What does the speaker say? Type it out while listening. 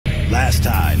Last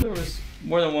time. There was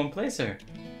more than one place here.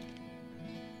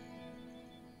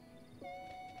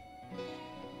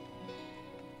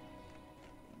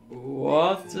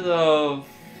 What the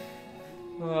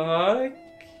fuck?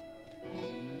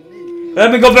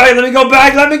 Let me go back, let me go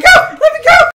back, let me go, let me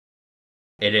go!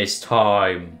 It is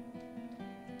time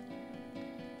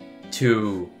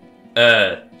to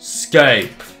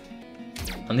escape.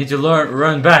 I need to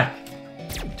run back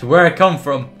to where I come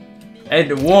from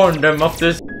and warn them of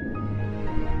this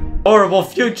horrible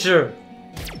future.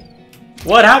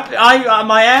 What happened?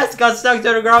 My ass got stuck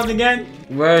to the ground again.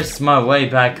 Where's my way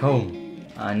back home?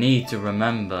 I need to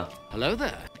remember. Hello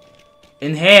there.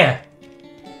 In here.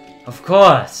 Of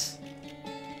course.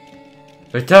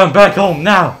 Return back home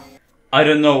now. I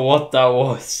don't know what that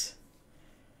was,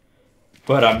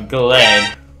 but I'm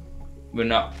glad we're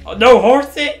not. Oh, no,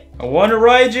 horsey! I wanna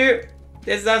ride you.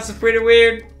 This sounds pretty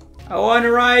weird. I wanna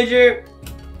ride you.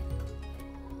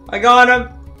 I got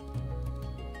him.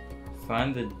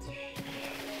 Find the.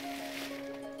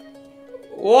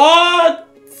 What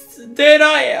did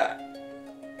I?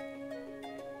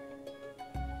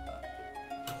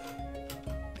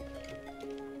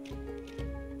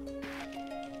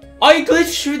 I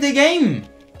glitched through the game!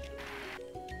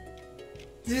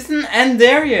 This is an end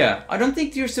area. I don't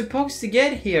think you're supposed to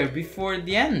get here before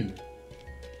the end.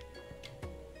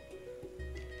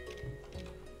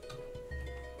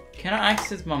 Can I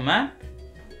access my map?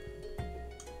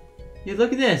 Yeah,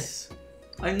 look at this.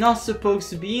 I'm not supposed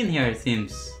to be in here, it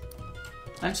seems.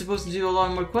 I'm supposed to do a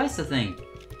lot more quests, I think.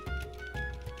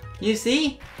 You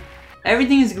see?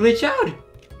 Everything is glitched out.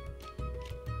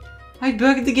 I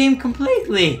bugged the game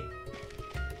completely.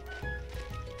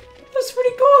 That's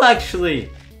pretty cool, actually.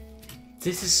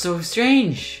 This is so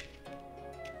strange.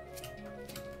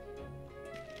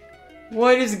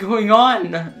 What is going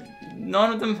on?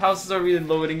 None of them houses are really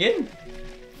loading in.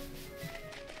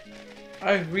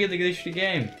 I really glitched the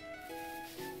game.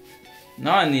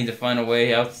 Now I need to find a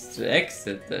way out to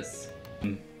exit this.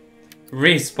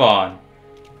 Respawn.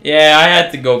 Yeah, I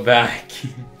had to go back.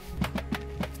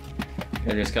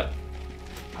 I just got.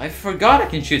 I forgot I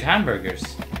can shoot hamburgers.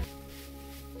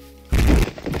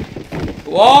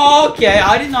 Whoa, okay,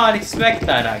 I did not expect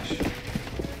that actually.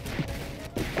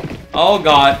 Oh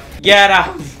god, get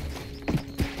out!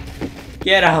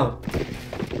 Get out!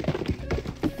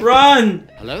 Run!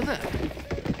 Hello there.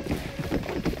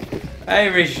 Hey,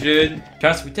 rich dude.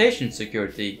 Transportation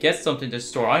security. Get something to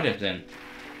store items in.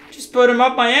 Just put them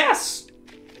up my ass!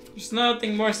 There's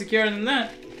nothing more secure than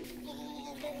that.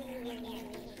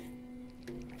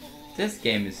 This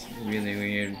game is really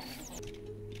weird.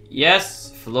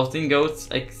 Yes, floating goats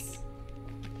X.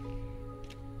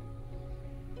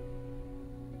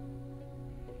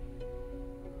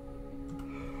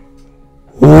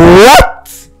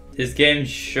 What? This game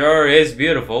sure is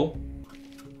beautiful.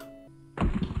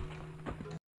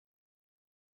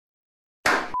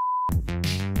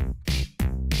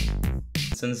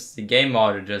 Since the game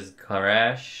modder just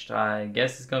crashed, I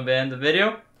guess it's gonna be the end of the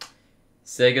video.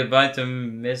 Say goodbye to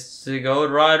Mr. Goat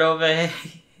right over here.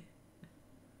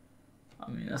 I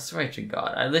mean, I swear to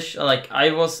God, I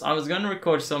was gonna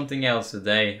record something else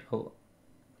today,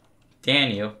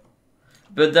 Daniel,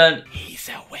 but then He's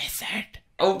a wizard.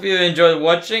 I hope you enjoyed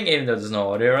watching, even though there's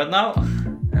no audio right now,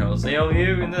 and I'll see all of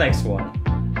you in the next one.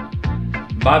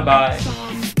 Bye bye.